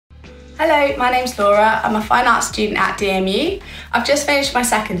Hello, my name's Laura. I'm a fine arts student at DMU. I've just finished my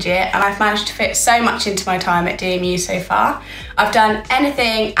second year and I've managed to fit so much into my time at DMU so far. I've done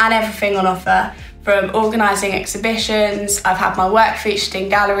anything and everything on offer, from organising exhibitions, I've had my work featured in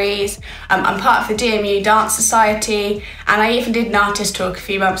galleries, I'm part of the DMU Dance Society, and I even did an artist talk a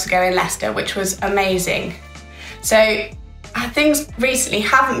few months ago in Leicester, which was amazing. So things recently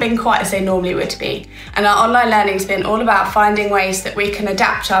haven't been quite as they normally would be, and our online learning's been all about finding ways that we can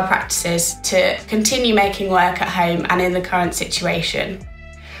adapt our practices to continue making work at home and in the current situation.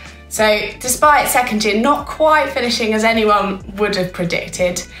 So despite second year not quite finishing as anyone would have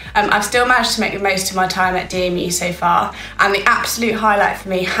predicted, I've still managed to make the most of my time at DMU so far, and the absolute highlight for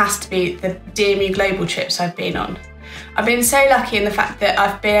me has to be the DMU global trips I've been on. I've been so lucky in the fact that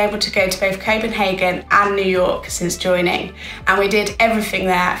I've been able to go to both Copenhagen and New York since joining, and we did everything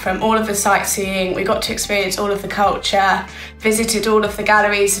there, from all of the sightseeing, we got to experience all of the culture, visited all of the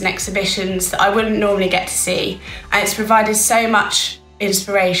galleries and exhibitions that I wouldn't normally get to see, and it's provided so much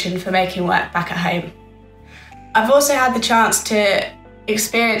inspiration for making work back at home. I've also had the chance to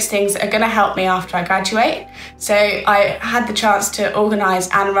experience things that are going to help me after I graduate. So I had the chance to organise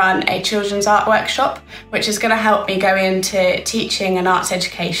and run a children's art workshop, which is going to help me go into teaching and arts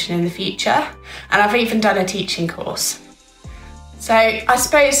education in the future, and I've even done a teaching course. So I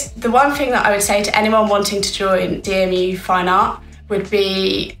suppose the one thing that I would say to anyone wanting to join DMU Fine Art would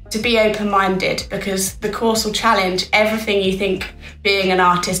be to be open-minded, because the course will challenge everything you think being an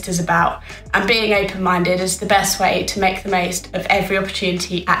artist is about, and being open-minded is the best way to make the most of every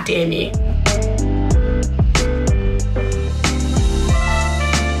opportunity at DMU.